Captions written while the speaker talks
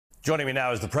Joining me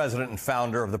now is the president and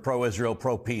founder of the pro-Israel,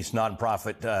 pro-peace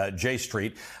nonprofit J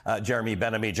Street, Jeremy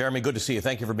Ben-Ami. Jeremy, good to see you.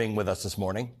 Thank you for being with us this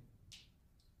morning.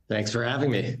 Thanks for having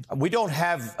me. We don't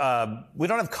have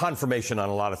confirmation on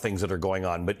a lot of things that are going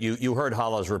on, but you heard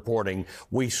Hala's reporting.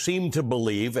 We seem to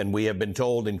believe, and we have been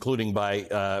told, including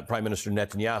by Prime Minister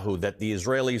Netanyahu, that the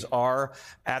Israelis are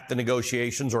at the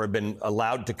negotiations or have been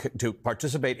allowed to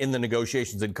participate in the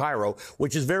negotiations in Cairo,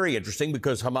 which is very interesting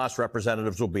because Hamas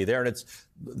representatives will be there, and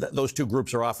those two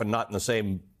groups are often not in the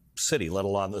same city, let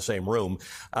alone the same room,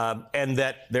 and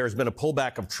that there's been a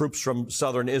pullback of troops from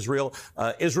southern Israel.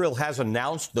 Israel has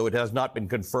announced, though it has not been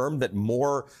confirmed, that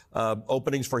more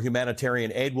openings for humanitarian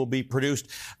aid will be produced.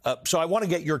 So I want to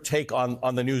get your take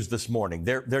on the news this morning.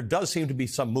 There does seem to be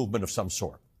some movement of some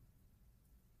sort.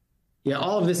 Yeah,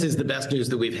 all of this is the best news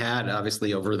that we've had,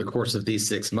 obviously, over the course of these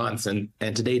 6 months. And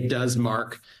today does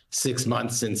mark 6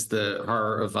 months since the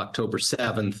horror of October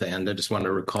 7th. And I just want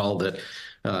to recall that,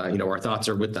 our thoughts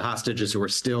are with the hostages who are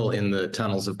still in the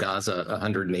tunnels of Gaza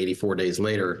 184 days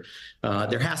later.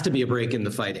 There has to be a break in the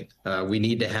fighting. We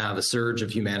need to have a surge of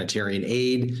humanitarian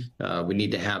aid. We need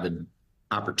to have an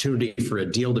opportunity for a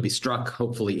deal to be struck,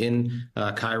 hopefully in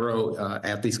Cairo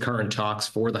at these current talks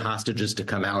for the hostages to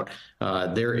come out.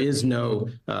 There is no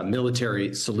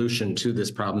military solution to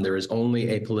this problem. There is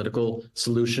only a political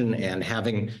solution, and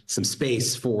having some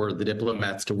space for the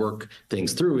diplomats to work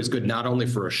things through is good, not only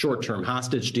for a short-term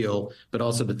hostage deal, but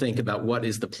also to think about what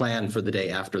is the plan for the day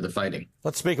after the fighting.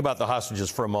 Let's speak about the hostages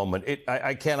for a moment.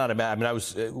 I cannot imagine. I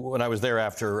mean, when I was there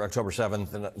after October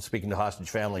 7th and speaking to hostage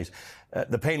families,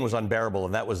 the pain was unbearable,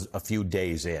 and that was a few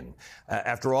days in.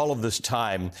 After all of this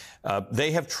time,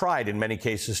 they have tried in many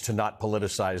cases to not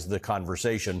politicize the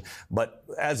conversation, but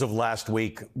as of last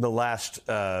week, the last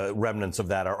remnants of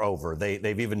that are over.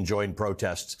 They've even joined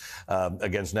protests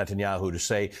against Netanyahu to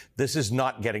say this is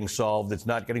not getting solved.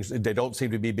 They don't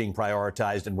seem to be being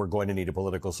prioritized, and we're going to need a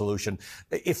political solution.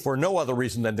 If for no other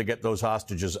reason than to get those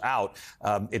hostages out,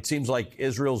 it seems like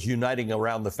Israel's uniting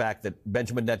around the fact that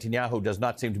Benjamin Netanyahu does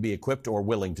not seem to be equipped or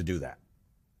willing to do that.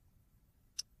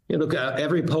 Yeah, look,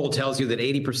 every poll tells you that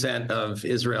 80% of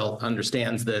Israel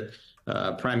understands that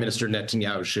Prime Minister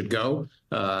Netanyahu should go.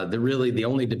 The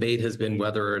only debate has been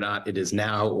whether or not it is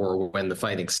now or when the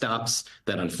fighting stops.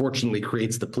 That unfortunately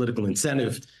creates the political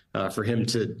incentive for him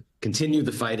to continue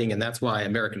the fighting, and that's why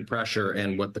American pressure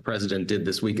and what the president did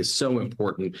this week is so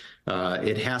important.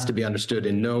 It has to be understood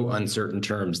in no uncertain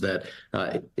terms that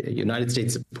United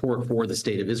States support for the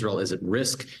state of Israel is at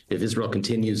risk if Israel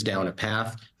continues down a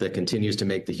path that continues to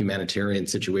make the humanitarian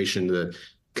situation the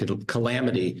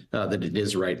calamity that it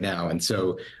is right now. And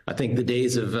so I think the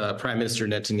days of Prime Minister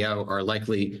Netanyahu are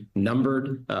likely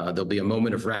numbered. There'll be a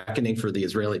moment of reckoning for the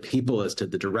Israeli people as to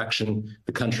the direction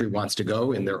the country wants to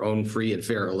go in their own free and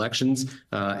fair elections.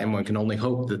 And one can only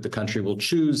hope that the country will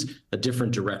choose a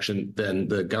different direction than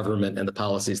the government and the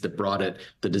policies that brought it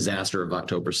the disaster of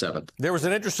October 7th. There was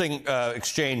an interesting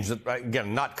exchange that,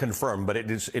 again, not confirmed, but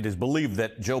it is believed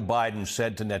that Joe Biden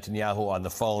said to Netanyahu on the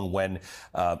phone when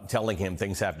telling him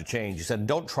things have to change. He said,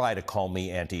 don't try to call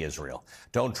me anti-Israel.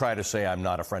 Don't try to say I'm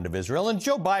not a friend of Israel. And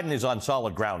Joe Biden is on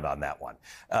solid ground on that one.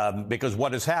 Because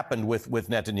what has happened with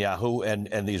Netanyahu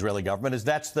and the Israeli government is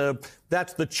that's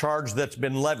the charge that's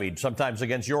been levied, sometimes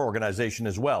against your organization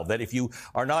as well, that if you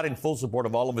are not in full support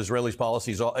of all of Israel's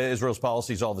policies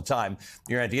all the time,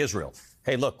 you're anti-Israel.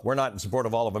 Hey, look, we're not in support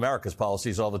of all of America's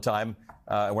policies all the time.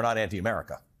 We're not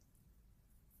anti-America.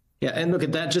 Yeah, and look,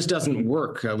 that just doesn't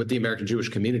work with the American Jewish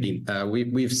community.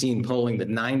 We've seen polling that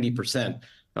 90%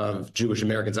 of Jewish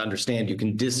Americans understand you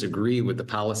can disagree with the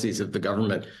policies of the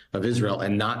government of Israel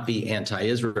and not be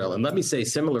anti-Israel. And let me say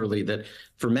similarly that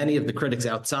for many of the critics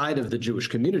outside of the Jewish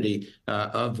community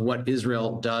of what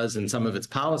Israel does and some of its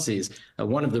policies,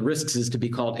 one of the risks is to be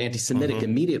called anti-Semitic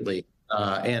immediately.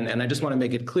 And I just want to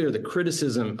make it clear that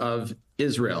criticism of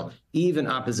Israel, even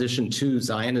opposition to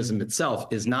Zionism itself,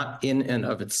 is not in and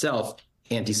of itself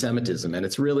anti-Semitism. And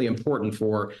it's really important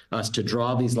for us to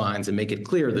draw these lines and make it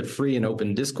clear that free and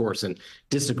open discourse and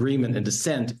disagreement and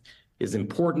dissent is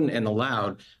important and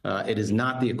allowed. It is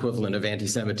not the equivalent of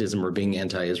anti-Semitism or being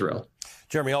anti-Israel.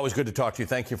 Jeremy, always good to talk to you.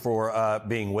 Thank you for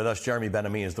being with us. Jeremy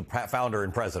Ben-Ami is the founder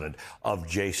and president of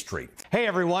J Street. Hey,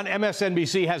 everyone.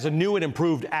 MSNBC has a new and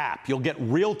improved app. You'll get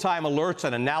real-time alerts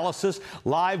and analysis,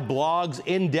 live blogs,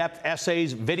 in-depth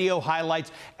essays, video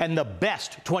highlights, and the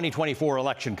best 2024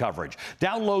 election coverage.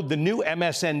 Download the new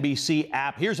MSNBC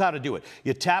app. Here's how to do it.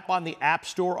 You tap on the App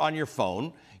Store on your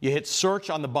phone. You hit search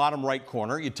on the bottom right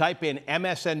corner. You type in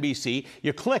MSNBC.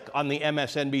 You click on the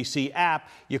MSNBC app.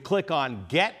 You click on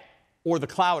Get or the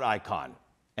cloud icon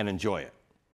and enjoy it.